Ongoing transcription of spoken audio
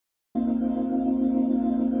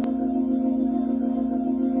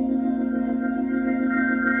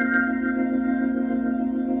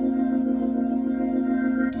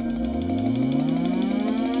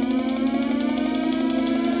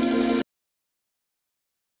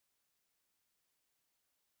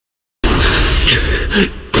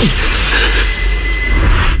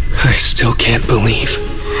still can't believe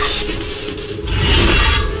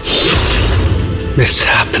this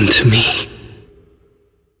happened to me.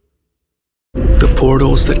 The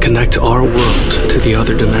portals that connect our world to the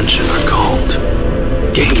other dimension are called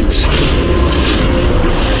gates.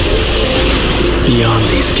 Beyond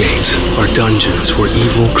these gates are dungeons where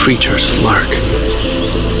evil creatures lurk.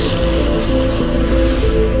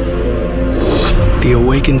 The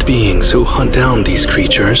awakened beings who hunt down these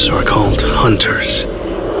creatures are called hunters.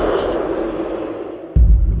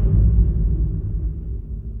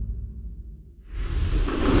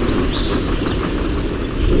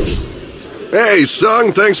 Hey,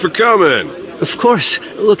 Sung, thanks for coming. Of course.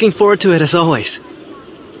 Looking forward to it as always.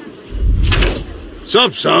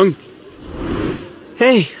 Sup, Sung?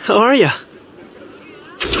 Hey, how are ya?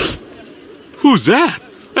 Who's that?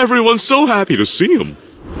 Everyone's so happy to see him.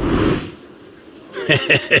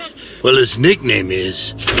 Well, his nickname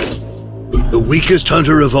is the weakest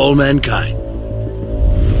hunter of all mankind.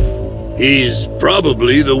 He's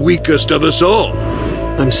probably the weakest of us all.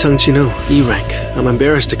 I'm Sung Jinu, E rank. I'm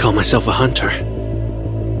embarrassed to call myself a hunter.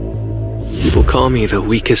 People call me the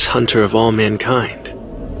weakest hunter of all mankind.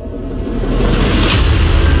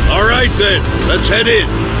 All right then, let's head in.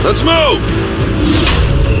 Let's move!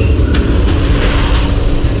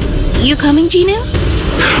 You coming, Jinu?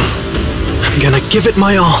 I'm gonna give it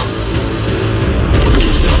my all.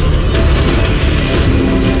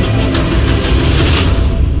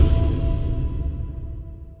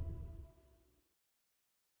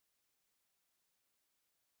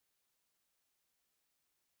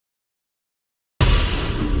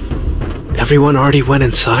 Everyone already went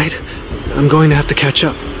inside? I'm going to have to catch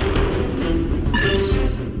up.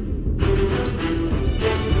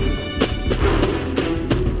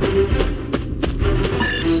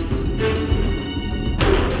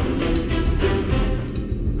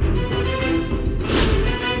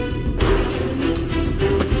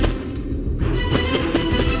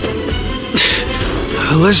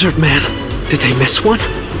 A lizard man. Did they miss one?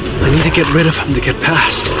 I need to get rid of him to get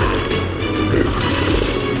past.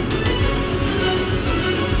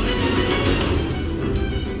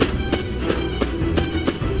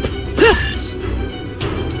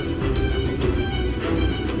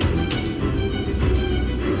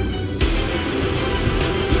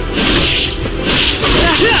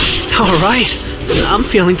 All right, I'm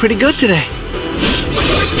feeling pretty good today.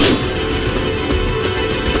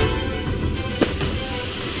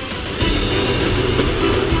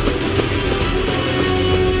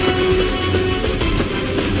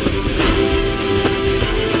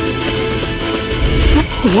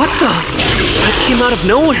 What the? That came out of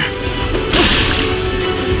nowhere.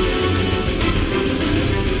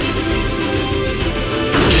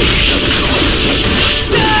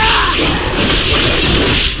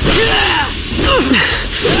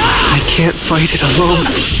 I can't fight it alone.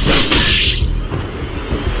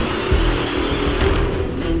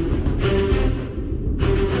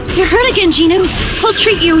 You're hurt again, Jinu. I'll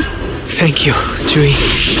treat you. Thank you, Jui.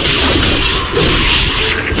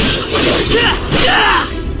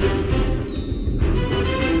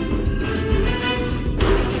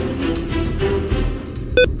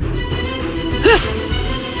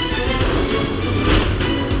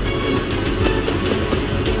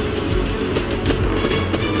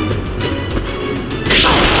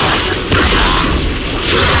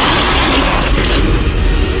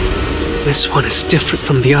 This one is different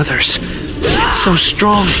from the others. It's so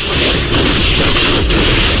strong.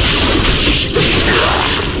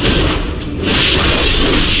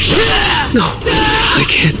 No, I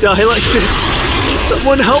can't die like this.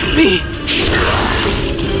 Someone help me.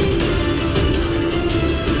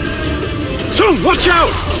 Sung, watch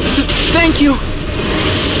out! Thank you.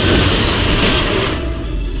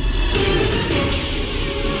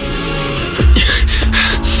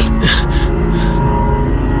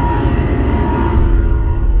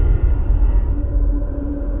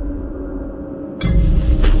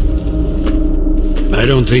 I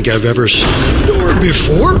don't think I've ever seen a door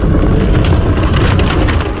before.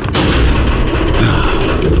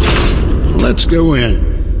 Let's go in.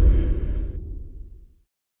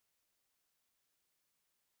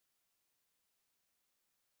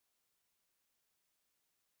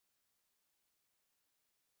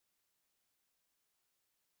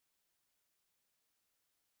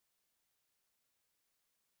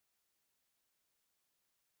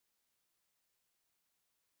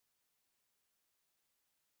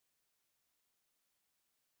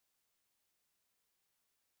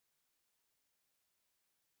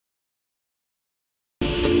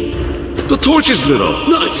 The torch is lit up.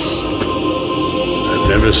 Nice! I've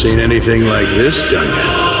never seen anything like this dungeon.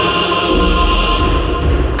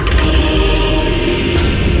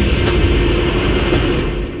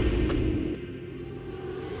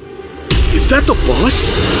 that the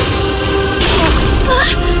boss?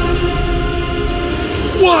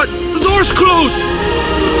 What? The door's closed!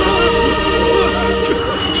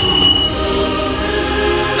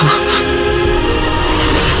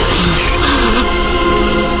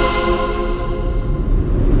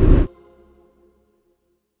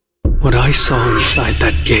 What I saw inside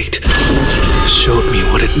that gate showed me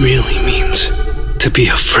what it really means to be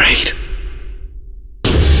afraid.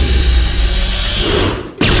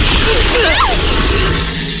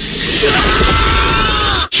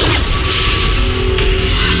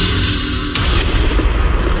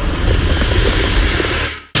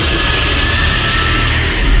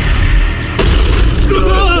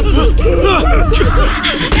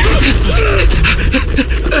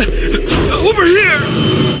 Over here!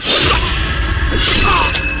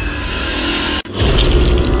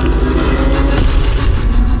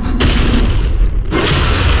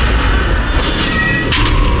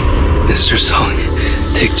 Mr. Song,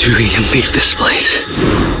 take Judy and leave this place.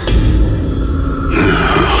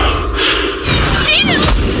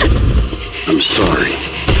 I'm sorry.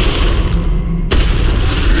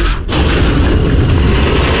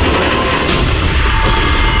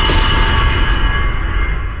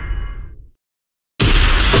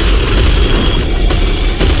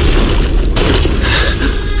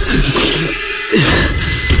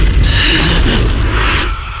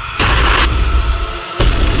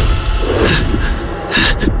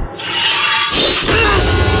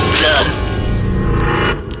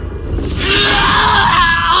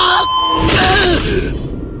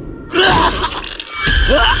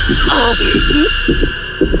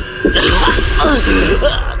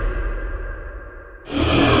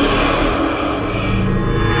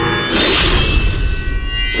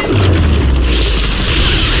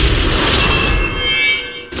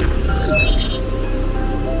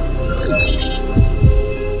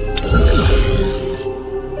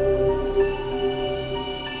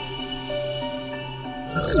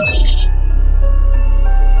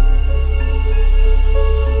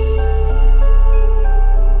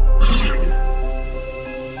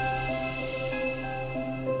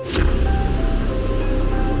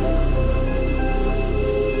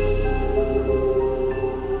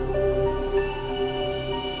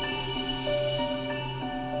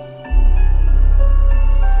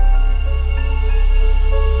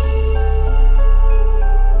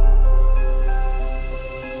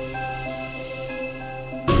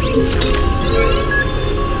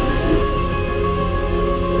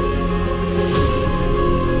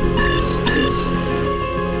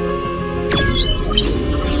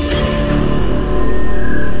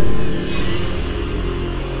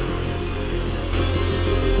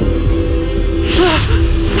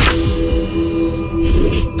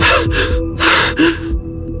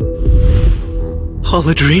 All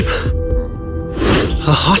a dream?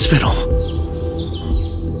 A hospital?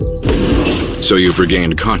 So you've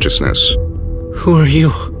regained consciousness. Who are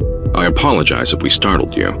you? I apologize if we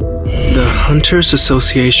startled you. The Hunters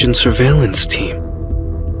Association surveillance team.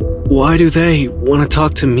 Why do they want to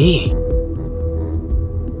talk to me?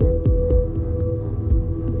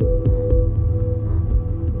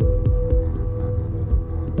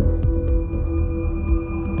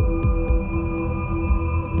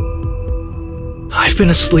 I've been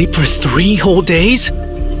asleep for 3 whole days?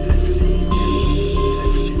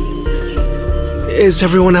 Is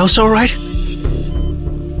everyone else alright?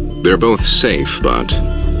 They're both safe, but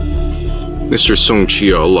Mr. Song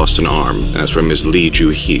Chio lost an arm. As for Ms. Lee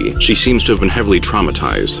Ju-hee, she seems to have been heavily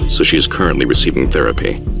traumatized, so she is currently receiving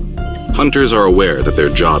therapy. Hunters are aware that their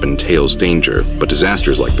job entails danger, but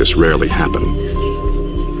disasters like this rarely happen.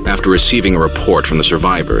 After receiving a report from the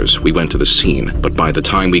survivors, we went to the scene, but by the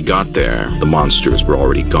time we got there, the monsters were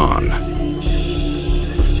already gone.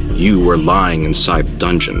 You were lying inside the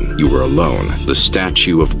dungeon. You were alone. The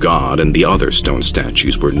statue of God and the other stone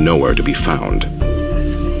statues were nowhere to be found.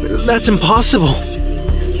 That's impossible.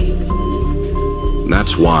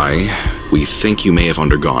 That's why we think you may have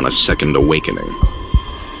undergone a second awakening.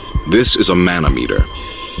 This is a mana meter.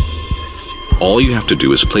 All you have to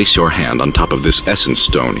do is place your hand on top of this essence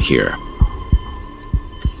stone here.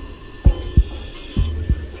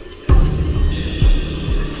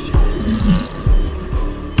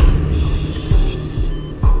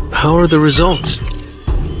 How are the results?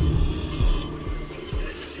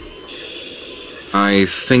 I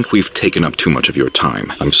think we've taken up too much of your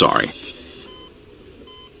time. I'm sorry.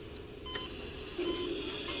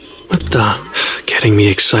 What the? Getting me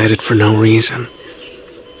excited for no reason.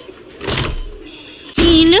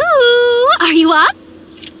 Jinoo, are you up?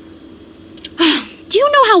 Do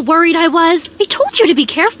you know how worried I was? I told you to be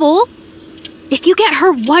careful. If you get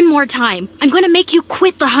her one more time, I'm going to make you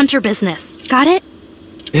quit the hunter business. Got it?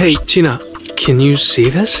 Hey, Tina, can you see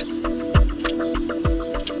this?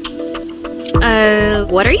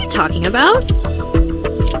 What are you talking about?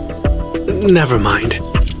 Never mind.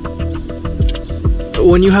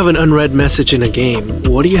 When you have an unread message in a game,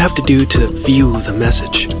 what do you have to do to view the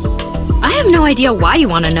message? I have no idea why you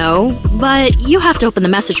want to know, but you have to open the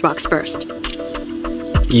message box first.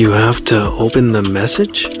 You have to open the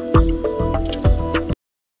message?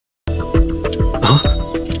 Huh?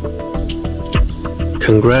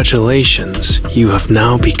 Congratulations, you have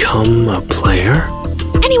now become a player?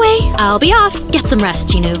 Anyway, I'll be off. Get some rest,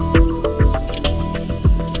 Jinoo.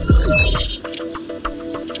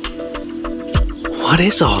 What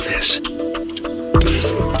is all this?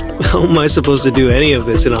 How am I supposed to do any of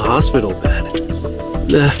this in a hospital bed?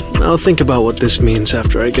 I'll think about what this means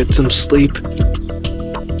after I get some sleep.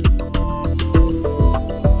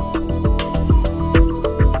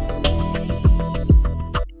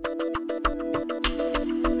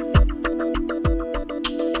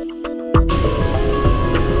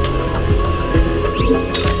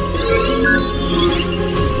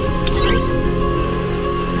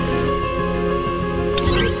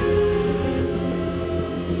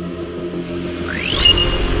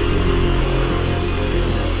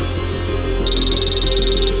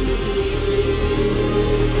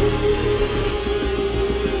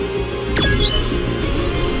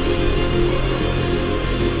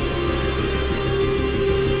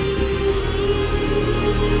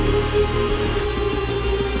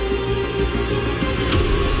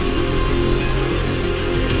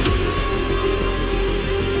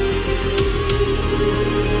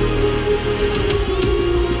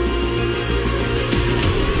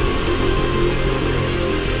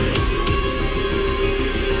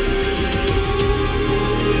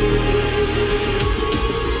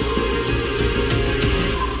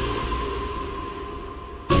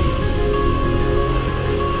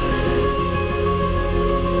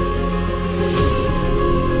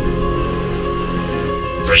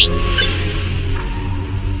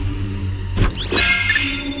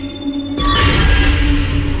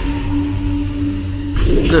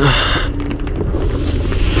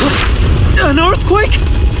 An earthquake?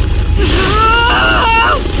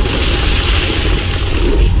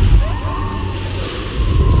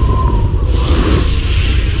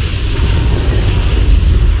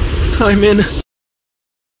 I'm in.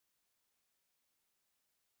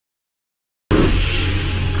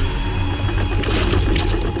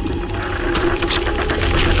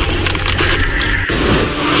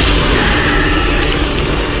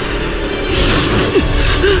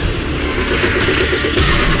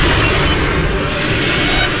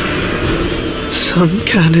 Some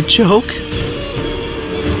kind of joke?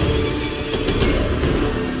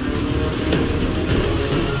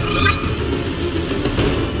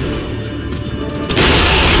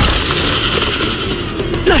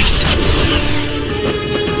 Nice!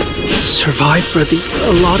 Survive for the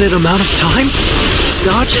allotted amount of time?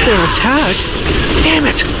 Dodge their attacks? Damn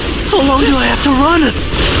it! How long do I have to run?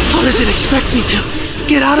 How does it expect me to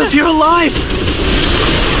get out of here alive?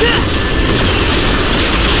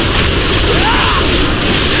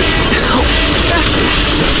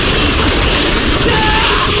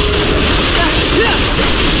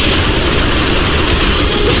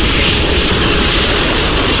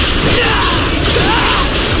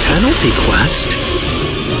 Penalty quest?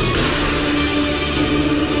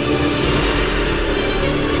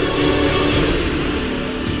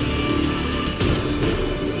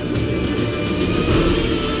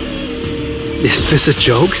 Is this a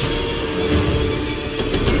joke?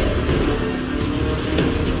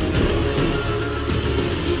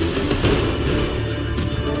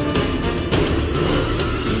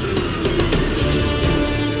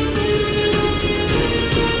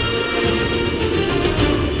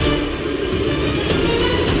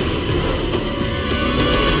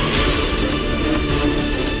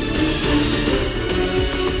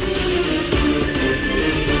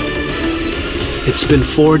 It's been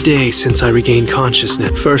 4 days since I regained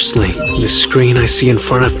consciousness. Firstly, the screen I see in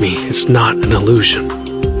front of me is not an illusion.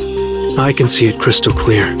 I can see it crystal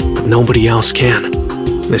clear, but nobody else can.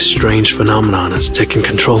 This strange phenomenon has taken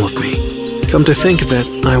control of me. Come to think of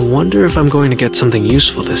it, I wonder if I'm going to get something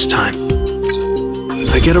useful this time.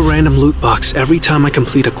 I get a random loot box every time I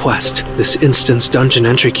complete a quest. This instant's dungeon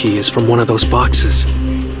entry key is from one of those boxes.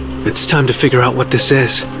 It's time to figure out what this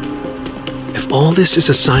is. If all this is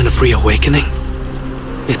a sign of reawakening,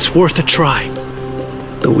 it's worth a try.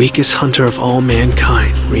 The weakest hunter of all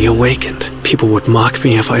mankind reawakened. People would mock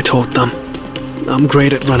me if I told them. I'm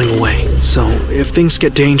great at running away, so if things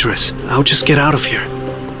get dangerous, I'll just get out of here.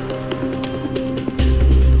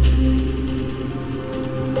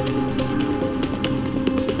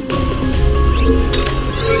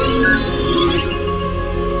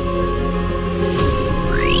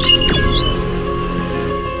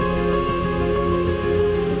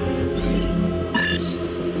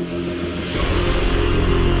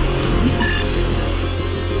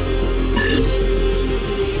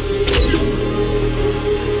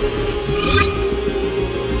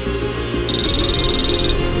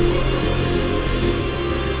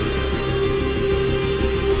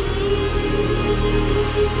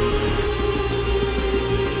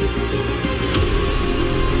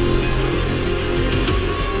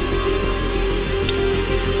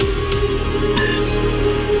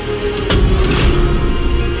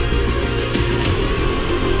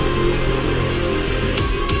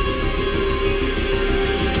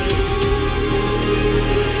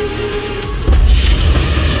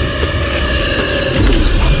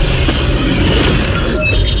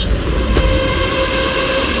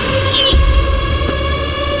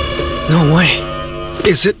 No way.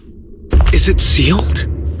 Is it sealed?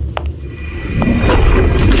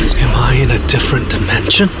 Am I in a different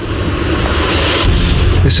dimension?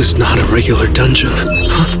 This is not a regular dungeon,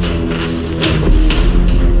 huh?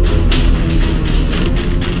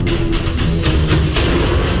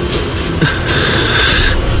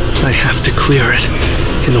 I have to clear it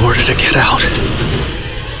in order to get out.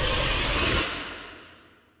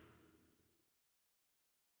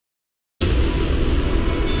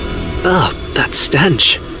 Ah, that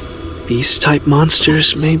stench. Beast-type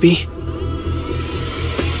monsters, maybe?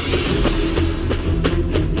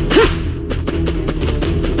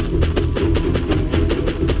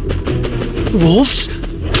 Wolves?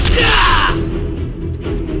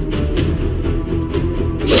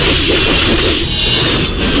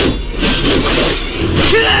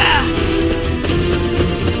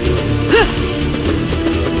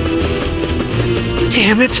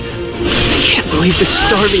 Damn it! I can't believe this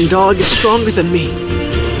starving dog is stronger than me.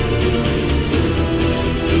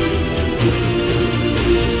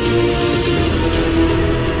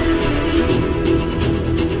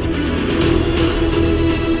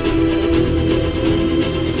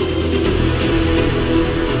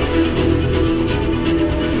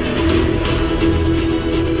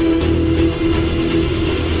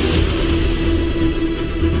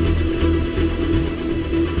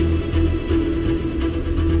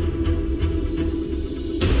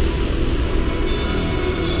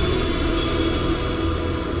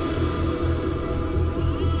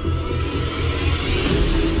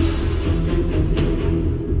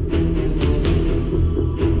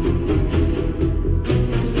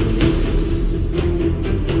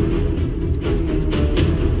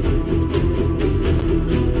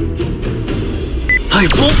 I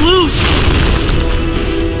won't lose!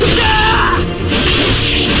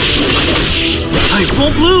 I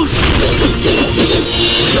won't lose!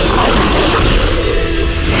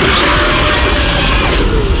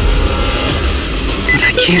 But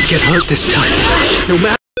I can't get hurt this time. No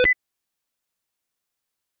matter.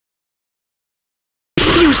 I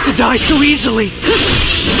refuse to die so easily!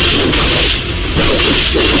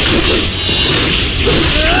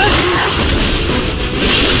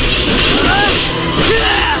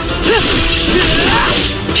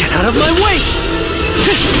 Get out of my way!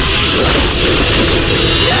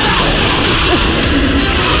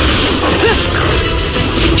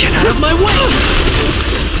 Get out of my way!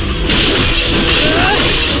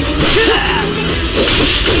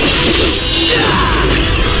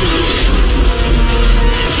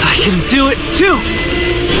 I can do it too!